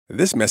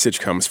This message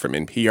comes from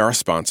NPR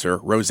sponsor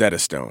Rosetta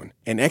Stone,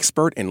 an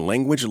expert in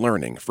language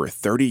learning for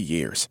 30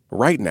 years.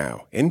 Right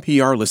now,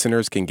 NPR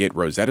listeners can get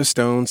Rosetta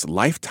Stone's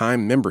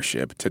lifetime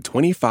membership to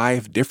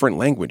 25 different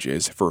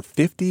languages for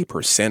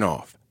 50%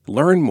 off.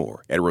 Learn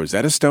more at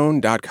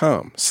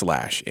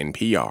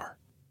rosettastone.com/NPR.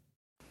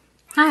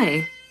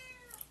 Hi,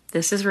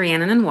 this is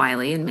Rhiannon and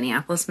Wiley in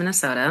Minneapolis,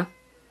 Minnesota.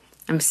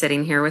 I'm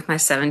sitting here with my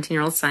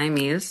 17-year-old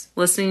Siamese,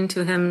 listening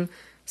to him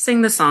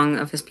sing the song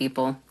of his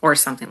people, or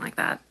something like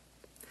that.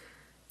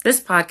 This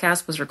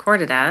podcast was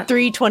recorded at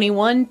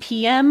 3:21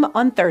 p.m.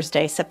 on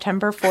Thursday,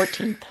 September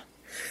 14th.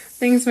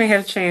 Things may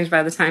have changed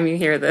by the time you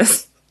hear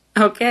this.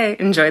 Okay,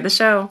 enjoy the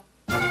show.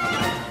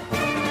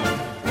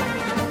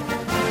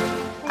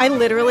 I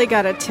literally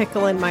got a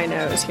tickle in my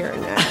nose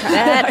hearing that.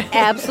 That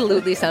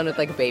absolutely sounded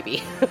like a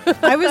baby.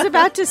 I was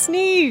about to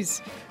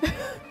sneeze.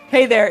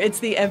 Hey there, it's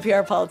the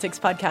NPR Politics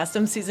Podcast.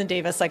 I'm Susan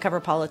Davis. I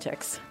cover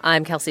politics.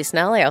 I'm Kelsey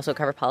Snell. I also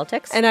cover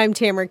politics. And I'm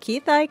Tamara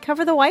Keith. I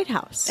cover the White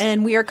House.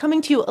 And we are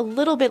coming to you a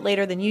little bit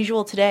later than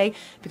usual today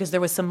because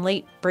there was some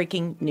late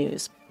breaking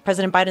news.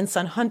 President Biden's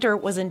son Hunter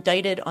was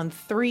indicted on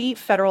 3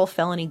 federal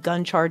felony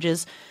gun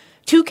charges.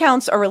 2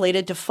 counts are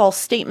related to false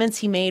statements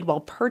he made while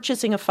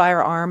purchasing a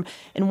firearm,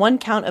 and 1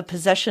 count of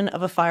possession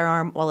of a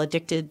firearm while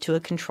addicted to a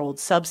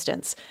controlled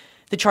substance.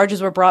 The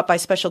charges were brought by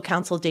special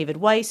counsel David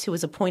Weiss, who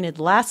was appointed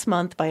last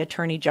month by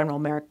Attorney General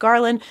Merrick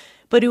Garland,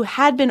 but who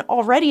had been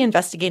already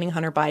investigating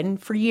Hunter Biden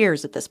for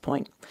years at this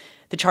point.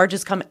 The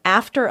charges come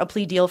after a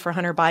plea deal for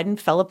Hunter Biden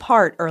fell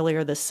apart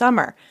earlier this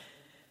summer.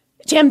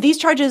 Tam, these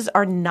charges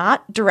are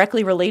not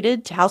directly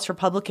related to House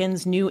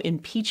Republicans' new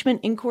impeachment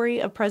inquiry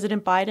of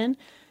President Biden,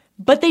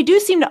 but they do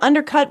seem to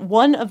undercut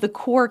one of the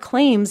core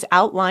claims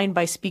outlined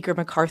by Speaker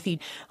McCarthy,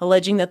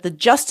 alleging that the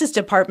Justice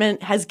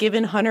Department has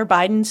given Hunter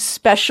Biden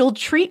special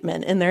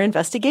treatment in their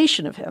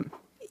investigation of him.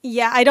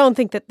 Yeah, I don't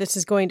think that this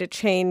is going to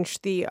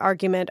change the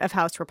argument of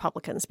House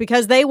Republicans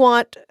because they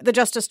want the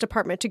Justice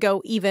Department to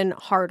go even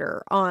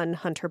harder on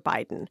Hunter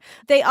Biden.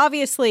 They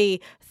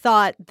obviously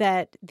thought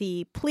that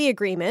the plea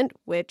agreement,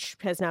 which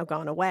has now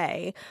gone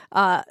away,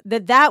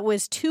 that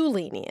was too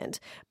lenient.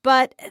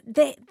 But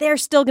they're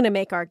still going to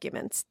make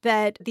arguments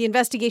that the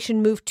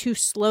investigation moved too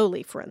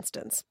slowly, for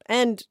instance.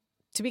 And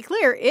to be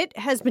clear, it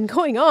has been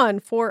going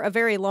on for a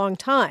very long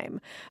time.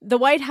 The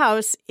White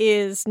House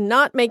is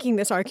not making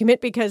this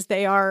argument because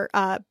they are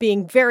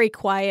being very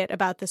quiet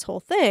about this whole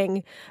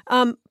thing.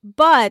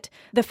 But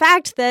the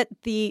fact that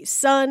the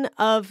son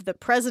of the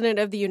President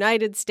of the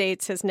United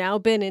States has now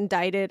been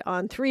indicted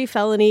on 3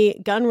 felony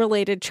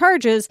gun-related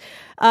charges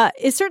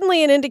is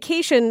certainly an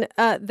indication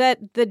that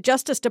the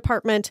Justice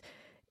Department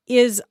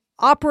is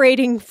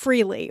operating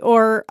freely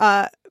or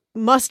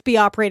must be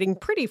operating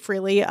pretty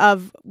freely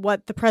of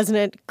what the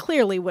president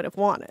clearly would have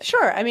wanted.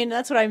 Sure. I mean,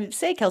 that's what I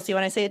say, Kelsey,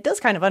 when I say it does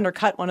kind of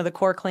undercut one of the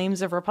core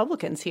claims of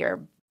Republicans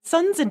here.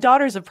 Sons and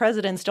daughters of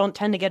presidents don't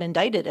tend to get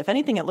indicted. If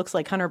anything, it looks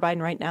like Hunter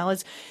Biden right now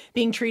is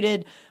being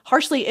treated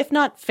harshly, if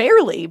not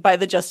fairly, by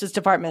the Justice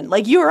Department,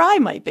 like you or I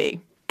might be.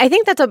 I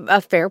think that's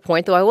a fair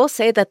point, though. I will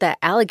say that the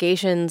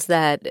allegations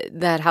that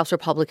House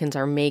Republicans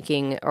are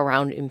making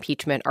around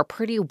impeachment are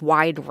pretty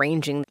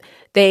wide-ranging.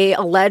 They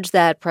allege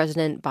that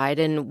President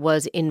Biden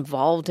was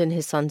involved in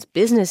his son's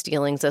business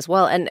dealings as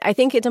well. And I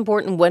think it's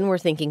important when we're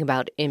thinking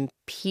about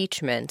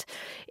impeachment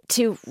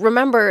to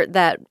remember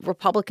that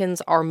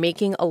Republicans are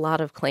making a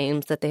lot of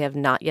claims that they have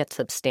not yet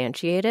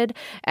substantiated.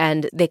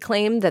 And they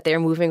claim that they're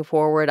moving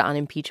forward on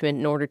impeachment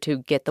in order to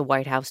get the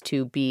White House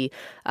to be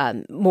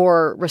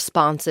more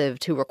responsive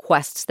to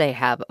requests they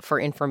have for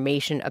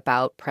information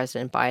about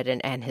President Biden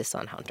and his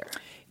son Hunter.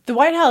 The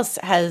White House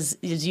has,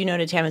 as you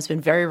noted, Tam, has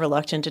been very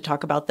reluctant to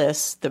talk about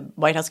this. The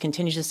White House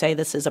continues to say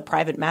this is a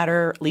private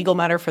matter, legal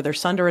matter for their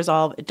son to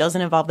resolve. It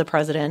doesn't involve the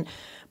president.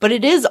 But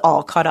it is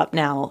all caught up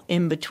now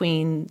in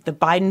between the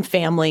Biden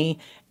family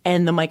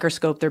and the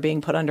microscope they're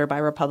being put under by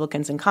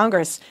Republicans in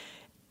Congress.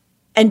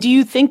 And do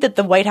you think that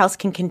the White House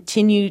can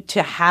continue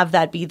to have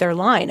that be their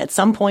line? At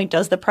some point,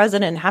 does the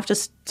president have to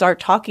start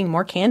talking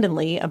more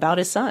candidly about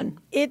his son?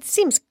 It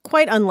seems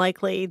quite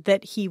unlikely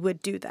that he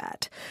would do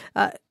that.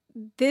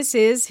 This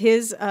is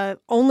his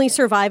only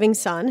surviving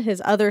son.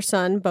 His other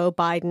son, Beau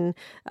Biden,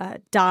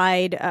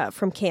 died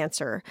from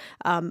cancer.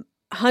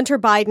 Hunter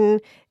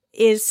Biden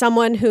is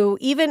someone who,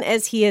 even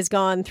as he has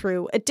gone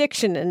through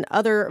addiction and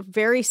other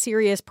very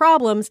serious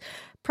problems,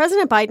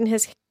 President Biden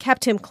has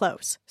kept him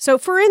close. So,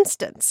 for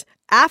instance,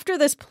 after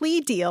this plea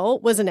deal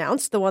was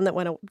announced, the one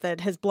that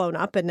has blown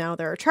up and now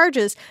there are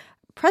charges,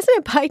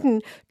 President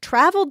Biden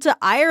traveled to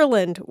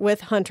Ireland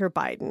with Hunter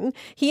Biden.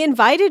 He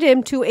invited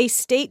him to a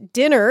state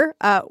dinner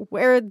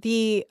where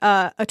the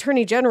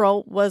Attorney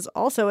General was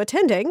also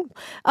attending.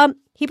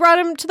 He brought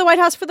him to the White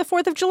House for the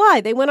 4th of July.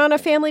 They went on a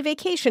family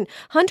vacation.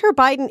 Hunter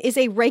Biden is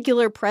a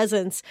regular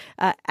presence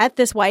at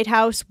this White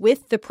House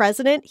with the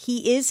president.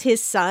 He is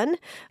his son,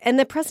 and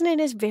the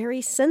president is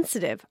very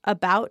sensitive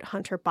about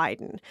Hunter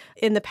Biden.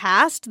 In the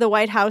past, the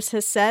White House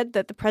has said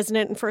that the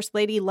president and first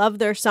lady love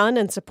their son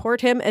and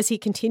support him as he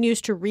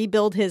continues to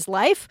rebuild his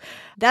life.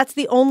 That's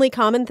the only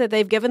comment that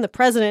they've given. The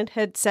president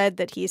had said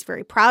that he's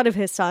very proud of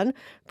his son,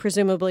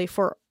 presumably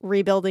for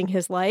rebuilding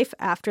his life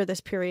after this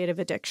period of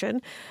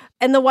addiction.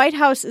 And the White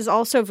House is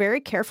also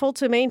very careful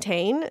to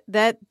maintain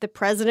that the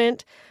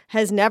president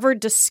has never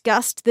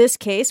discussed this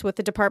case with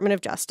the Department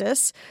of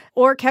Justice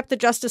or kept the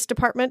Justice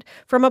Department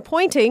from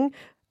appointing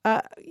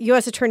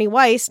U.S. Attorney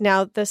Weiss,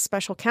 now the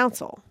special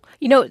counsel.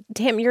 You know,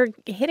 Tam, you're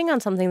hitting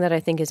on something that I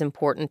think is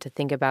important to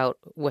think about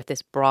with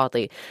this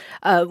broadly,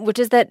 which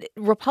is that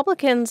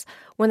Republicans,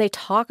 when they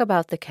talk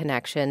about the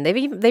connection,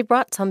 they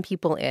brought some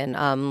people in,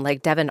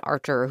 like Devin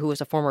Archer, who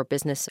was a former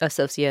business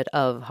associate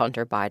of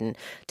Hunter Biden,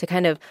 to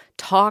kind of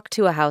talk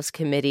to a House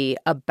committee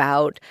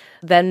about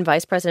then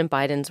Vice President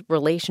Biden's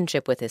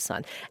relationship with his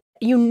son.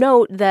 You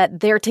note that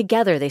they're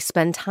together, they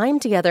spend time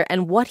together,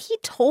 and what he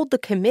told the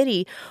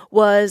committee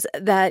was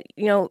that,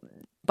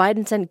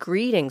 Biden sent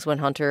greetings when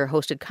Hunter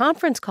hosted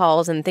conference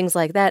calls and things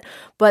like that,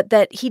 but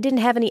that he didn't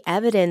have any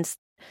evidence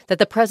that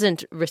the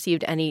president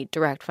received any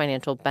direct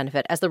financial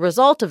benefit as the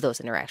result of those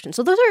interactions.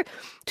 So those are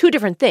two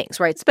different things,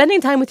 right?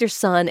 Spending time with your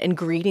son and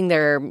greeting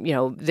their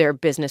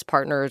business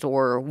partners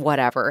or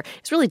whatever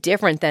is really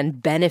different than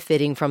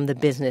benefiting from the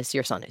business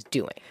your son is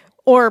doing.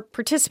 Or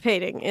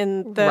participating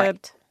in the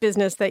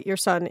business that your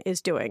son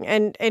is doing.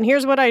 And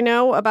here's what I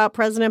know about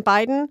President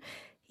Biden.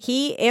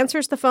 He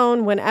answers the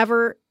phone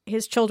whenever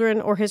his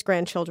children or his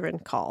grandchildren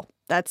call.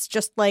 That's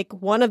just like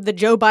one of the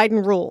Joe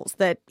Biden rules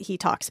that he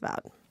talks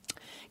about.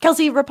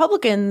 Kelsey,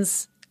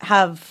 Republicans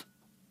have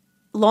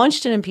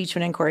launched an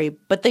impeachment inquiry,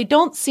 but they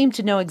don't seem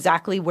to know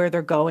exactly where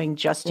they're going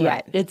just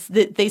yet.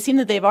 Right. They seem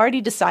that they've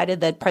already decided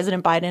that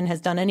President Biden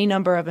has done any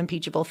number of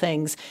impeachable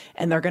things,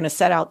 and they're going to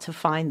set out to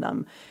find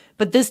them.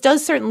 But this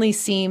does certainly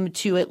seem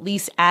to at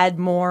least add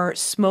more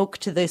smoke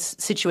to this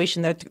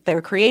situation that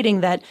they're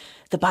creating, that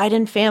the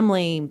Biden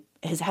family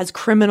has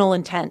criminal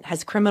intent,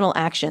 has criminal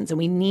actions, and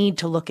we need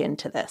to look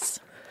into this.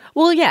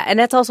 Well, yeah, and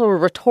that's also a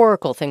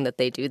rhetorical thing that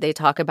they do. They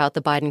talk about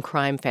the Biden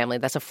crime family.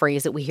 That's a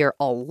phrase that we hear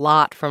a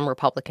lot from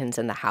Republicans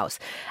in the House.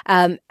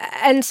 And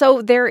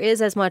so there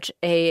is as much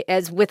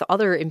as with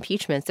other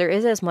impeachments, there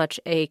is as much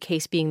a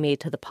case being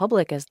made to the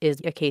public as is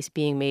a case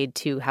being made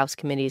to House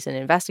committees and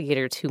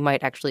investigators who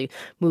might actually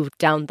move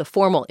down the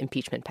formal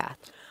impeachment path.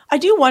 I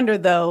do wonder,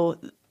 though,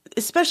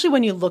 especially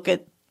when you look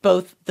at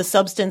both the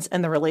substance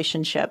and the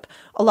relationship.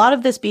 A lot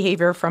of this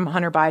behavior from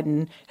Hunter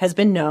Biden has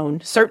been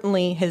known,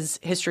 certainly his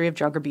history of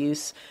drug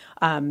abuse.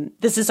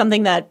 This is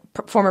something that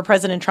former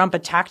President Trump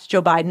attacked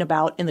Joe Biden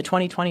about in the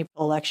 2020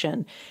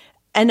 election.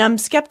 And I'm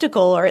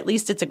skeptical, or at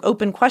least it's an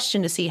open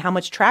question to see how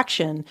much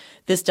traction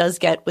this does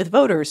get with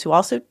voters who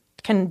also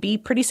can be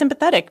pretty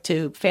sympathetic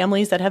to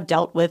families that have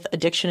dealt with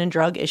addiction and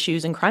drug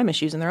issues and crime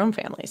issues in their own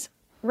families.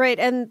 Right.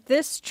 And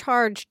this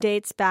charge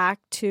dates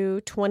back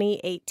to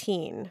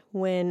 2018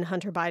 when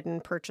Hunter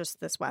Biden purchased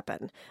this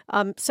weapon.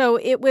 So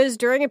it was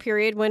during a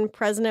period when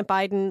President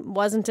Biden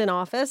wasn't in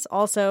office.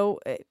 Also,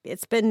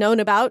 it's been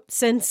known about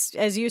since,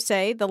 as you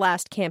say, the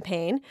last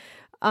campaign.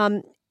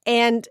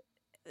 And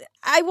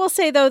I will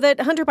say, though,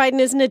 that Hunter Biden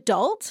is an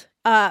adult.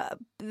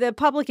 The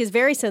public is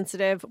very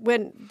sensitive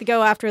when they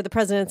go after the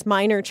president's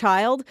minor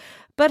child.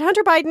 But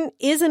Hunter Biden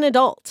is an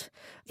adult.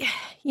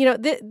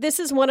 This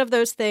is one of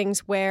those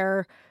things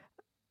where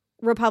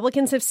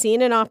Republicans have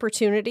seen an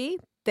opportunity.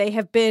 They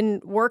have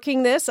been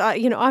working this.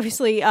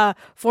 Obviously,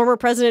 former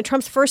President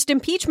Trump's first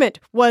impeachment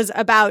was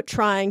about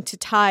trying to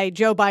tie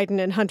Joe Biden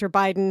and Hunter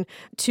Biden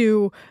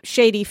to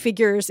shady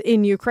figures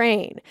in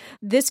Ukraine.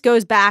 This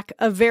goes back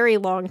a very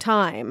long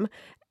time.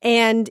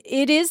 And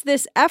it is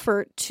this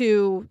effort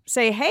to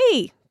say,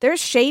 hey, there's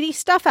shady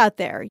stuff out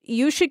there.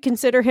 You should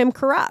consider him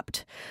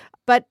corrupt.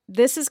 But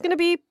this is going to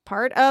be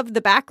part of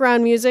the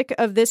background music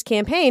of this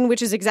campaign,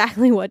 which is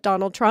exactly what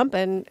Donald Trump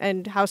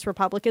and House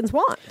Republicans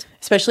want.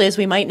 Especially as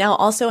we might now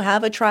also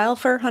have a trial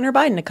for Hunter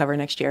Biden to cover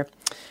next year.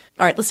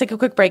 All right, let's take a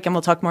quick break and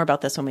we'll talk more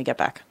about this when we get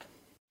back.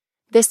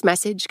 This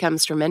message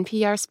comes from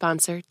NPR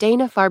sponsor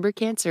Dana-Farber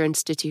Cancer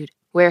Institute,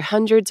 where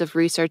hundreds of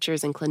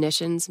researchers and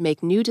clinicians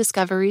make new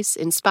discoveries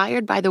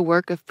inspired by the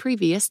work of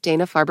previous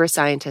Dana-Farber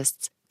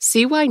scientists.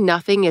 See why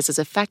nothing is as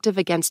effective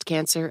against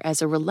cancer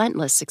as a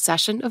relentless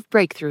succession of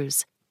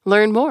breakthroughs.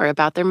 Learn more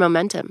about their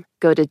momentum.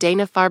 Go to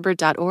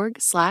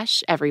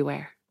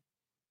danafarber.org/everywhere.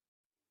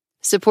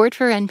 Support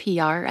for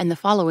NPR and the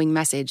following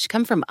message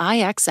come from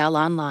IXL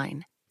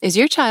Online. Is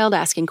your child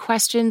asking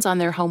questions on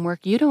their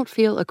homework you don't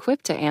feel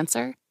equipped to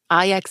answer?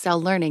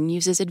 IXL Learning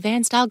uses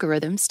advanced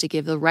algorithms to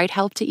give the right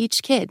help to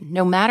each kid,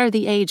 no matter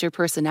the age or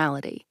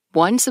personality.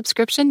 One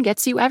subscription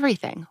gets you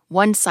everything.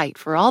 One site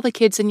for all the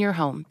kids in your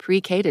home,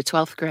 pre-K to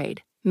 12th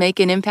grade. Make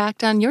an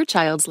impact on your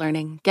child's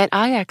learning. Get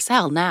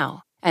IXL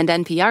now. And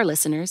NPR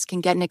listeners can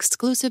get an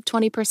exclusive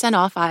 20%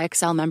 off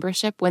IXL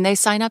membership when they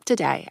sign up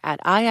today at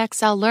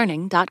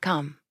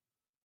IXLlearning.com.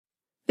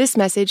 This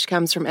message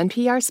comes from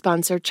NPR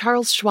sponsor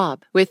Charles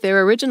Schwab with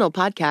their original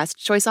podcast,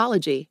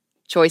 Choiceology.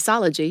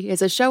 Choiceology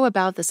is a show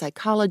about the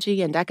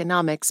psychology and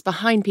economics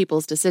behind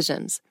people's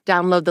decisions.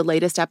 Download the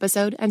latest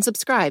episode and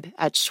subscribe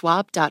at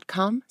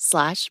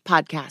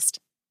schwab.com/podcast.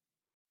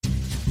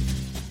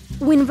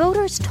 When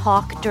voters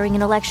talk during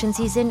an election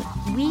season,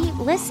 we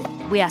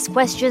listen. We ask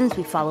questions,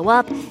 we follow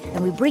up,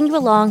 and we bring you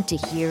along to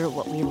hear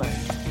what we learned.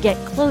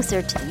 Get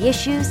closer to the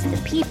issues, the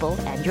people,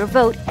 and your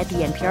vote at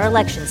the NPR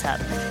Elections Hub.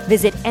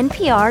 Visit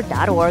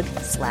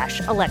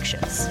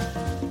npr.org/elections.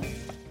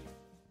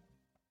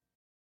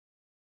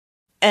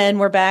 And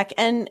we're back.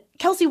 And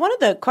Kelsey, one of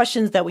the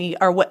questions that we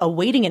are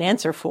awaiting an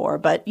answer for,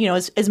 but,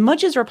 as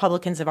much as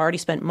Republicans have already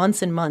spent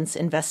months and months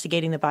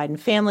investigating the Biden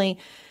family,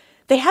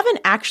 they haven't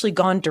actually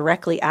gone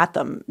directly at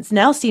them. It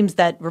now seems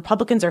that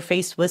Republicans are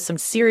faced with some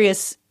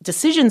serious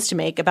decisions to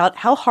make about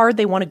how hard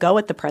they want to go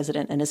at the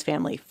president and his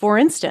family. For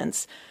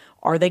instance,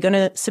 are they going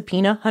to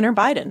subpoena Hunter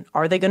Biden?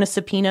 Are they going to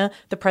subpoena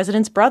the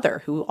president's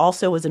brother, who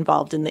also was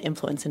involved in the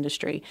influence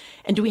industry?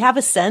 And do we have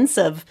a sense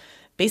of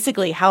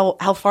basically how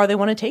far they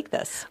want to take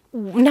this?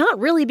 Not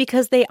really,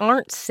 because they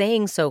aren't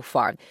saying so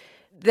far.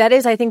 That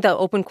is, I think, the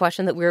open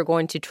question that we're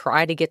going to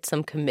try to get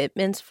some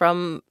commitments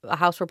from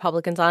House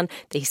Republicans on.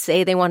 They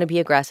say they want to be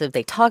aggressive.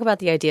 They talk about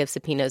the idea of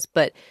subpoenas,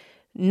 but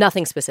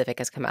nothing specific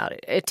has come out.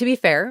 To be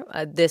fair,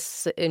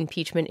 this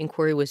impeachment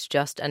inquiry was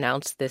just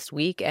announced this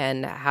week,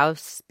 and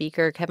House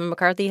Speaker Kevin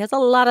McCarthy has a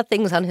lot of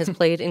things on his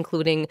plate,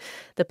 including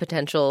the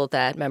potential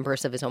that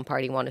members of his own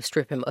party want to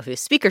strip him of his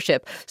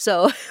speakership.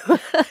 So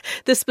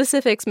the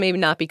specifics may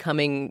not be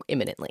coming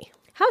imminently.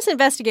 House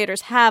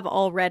investigators have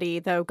already,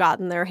 though,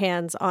 gotten their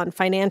hands on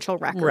financial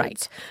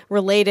records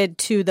related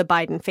to the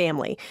Biden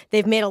family.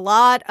 They've made a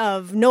lot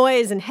of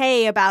noise and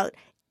hay about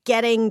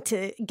getting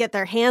to get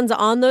their hands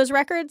on those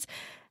records.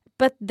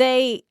 But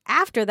they,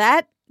 after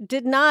that,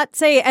 did not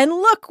say, and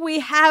look,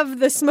 we have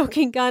the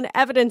smoking gun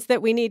evidence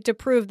that we need to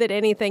prove that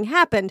anything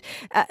happened.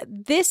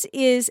 This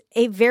is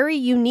a very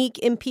unique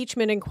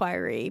impeachment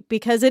inquiry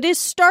because it is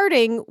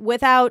starting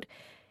without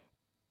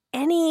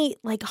any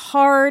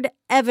hard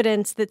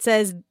evidence that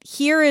says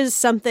here is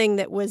something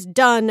that was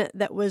done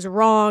that was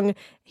wrong,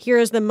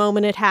 here's the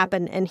moment it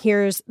happened, and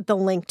here's the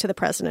link to the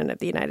president of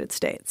the United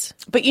States.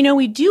 But,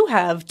 we do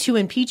have two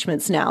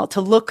impeachments now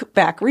to look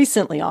back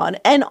recently on.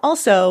 And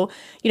also,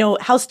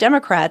 House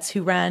Democrats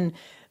who ran,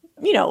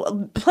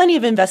 plenty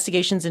of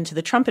investigations into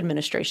the Trump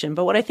administration.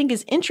 But what I think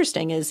is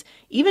interesting is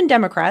even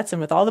Democrats,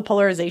 and with all the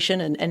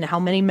polarization and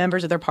how many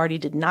members of their party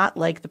did not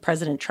like the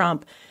President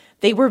Trump,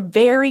 they were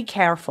very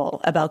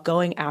careful about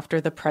going after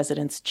the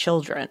president's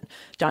children,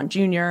 Don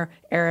Jr.,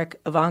 Eric,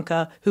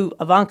 Ivanka, who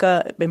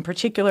Ivanka in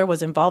particular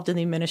was involved in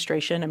the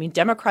administration. I mean,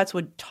 Democrats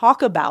would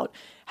talk about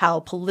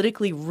how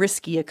politically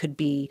risky it could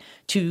be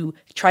to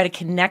try to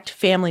connect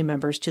family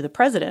members to the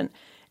president.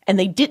 And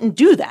they didn't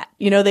do that.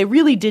 They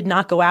really did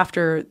not go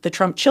after the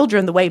Trump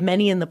children the way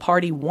many in the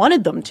party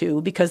wanted them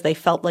to, because they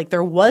felt like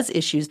there was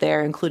issues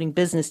there, including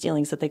business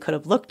dealings that they could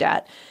have looked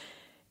at.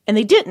 And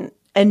they didn't.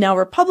 And now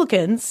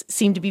Republicans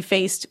seem to be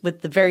faced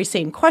with the very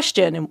same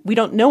question. And we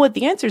don't know what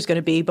the answer is going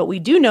to be, but we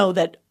do know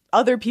that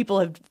other people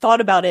have thought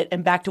about it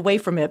and backed away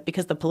from it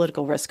because the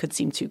political risk could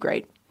seem too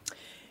great.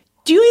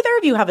 Do either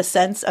of you have a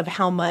sense of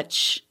how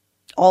much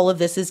all of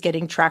this is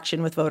getting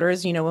traction with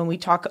voters? When we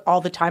talk all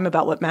the time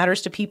about what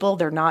matters to people,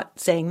 they're not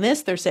saying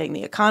this, they're saying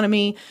the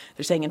economy,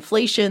 they're saying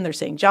inflation, they're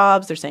saying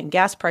jobs, they're saying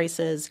gas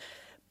prices.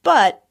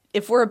 But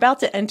if we're about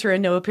to enter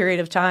into a period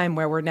of time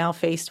where we're now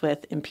faced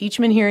with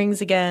impeachment hearings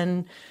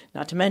again,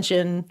 not to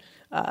mention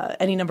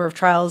any number of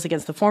trials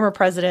against the former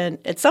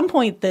president, at some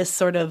point this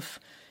sort of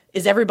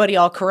is everybody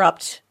all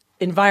corrupt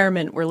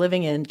environment we're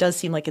living in does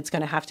seem like it's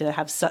going to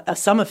have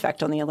some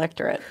effect on the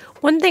electorate.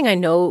 One thing I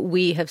know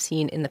we have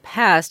seen in the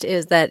past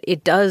is that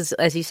it does,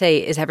 as you say,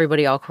 is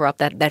everybody all corrupt?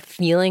 That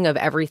feeling of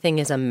everything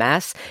is a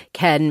mess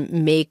can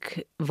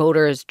make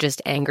voters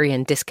just angry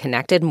and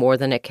disconnected more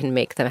than it can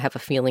make them have a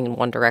feeling in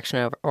one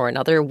direction or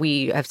another.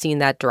 We have seen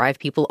that drive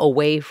people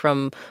away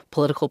from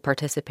political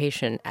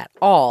participation at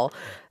all.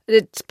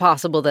 It's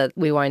possible that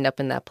we wind up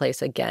in that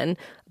place again.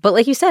 But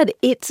like you said,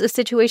 it's a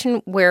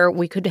situation where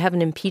we could have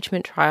an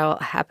impeachment trial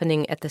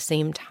happening at the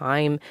same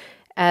time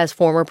as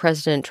former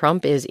President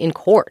Trump is in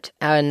court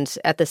and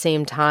at the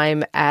same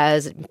time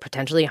as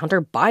potentially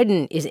Hunter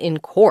Biden is in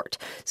court.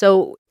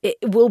 So it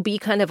will be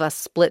kind of a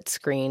split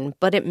screen,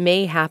 but it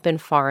may happen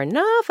far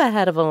enough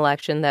ahead of an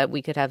election that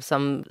we could have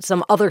some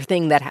other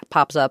thing that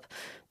pops up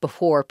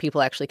before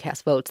people actually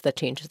cast votes that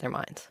changes their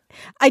minds.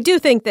 I do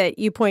think that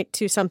you point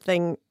to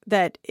something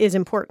that is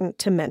important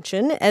to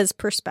mention as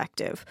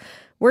perspective.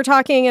 We're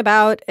talking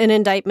about an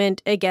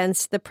indictment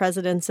against the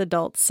president's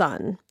adult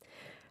son.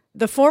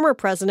 The former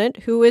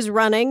president, who is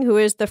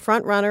the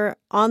front runner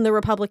on the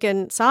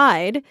Republican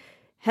side,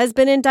 has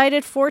been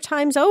indicted 4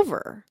 times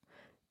over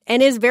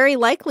and is very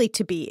likely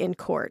to be in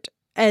court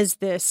as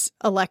this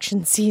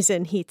election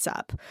season heats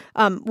up,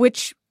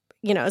 which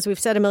as we've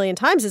said a million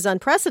times, is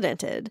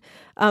unprecedented.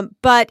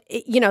 But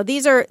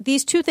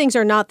these two things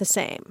are not the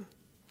same.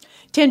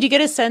 Tim, do you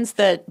get a sense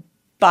that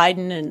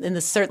Biden, and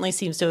this certainly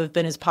seems to have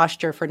been his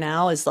posture for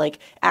now, is like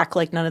act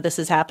like none of this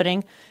is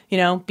happening?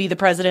 Be the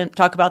president,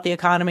 talk about the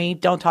economy,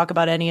 don't talk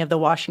about any of the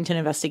Washington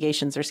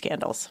investigations or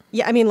scandals.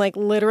 Yeah, I mean, like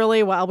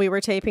literally while we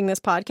were taping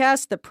this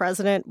podcast, the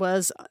president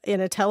was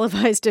in a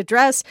televised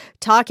address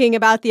talking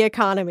about the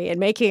economy and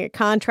making a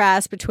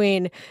contrast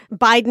between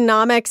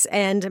Bidenomics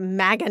and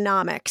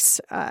MAGAnomics,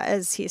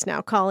 as he's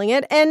now calling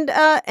it.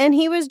 And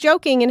he was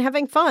joking and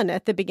having fun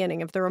at the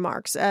beginning of the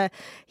remarks.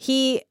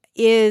 He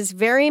is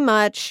very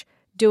much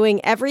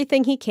doing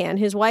everything he can.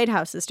 His White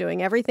House is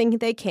doing everything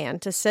they can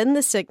to send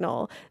the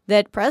signal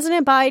that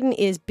President Biden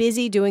is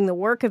busy doing the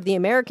work of the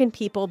American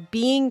people,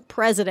 being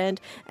president,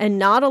 and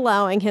not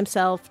allowing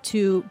himself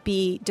to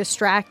be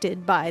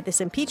distracted by this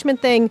impeachment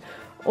thing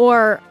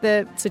or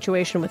the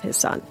situation with his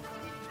son.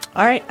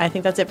 All right, I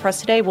think that's it for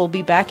us today. We'll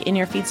be back in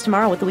your feeds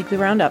tomorrow with the Weekly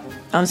Roundup.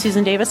 I'm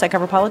Susan Davis. I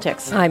cover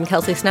politics. I'm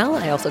Kelsey Snell.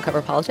 I also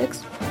cover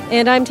politics.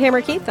 And I'm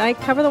Tamara Keith. I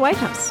cover the White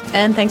House.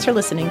 And thanks for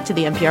listening to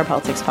the NPR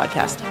Politics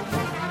Podcast.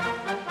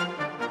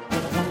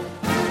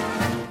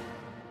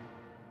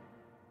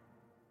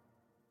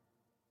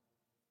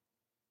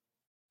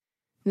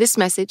 This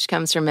message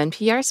comes from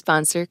NPR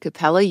sponsor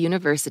Capella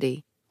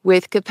University.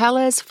 With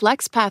Capella's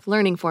FlexPath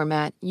learning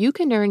format, you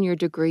can earn your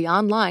degree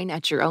online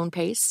at your own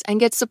pace and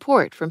get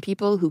support from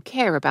people who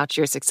care about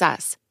your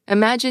success.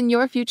 Imagine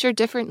your future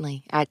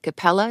differently at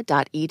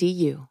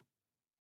capella.edu.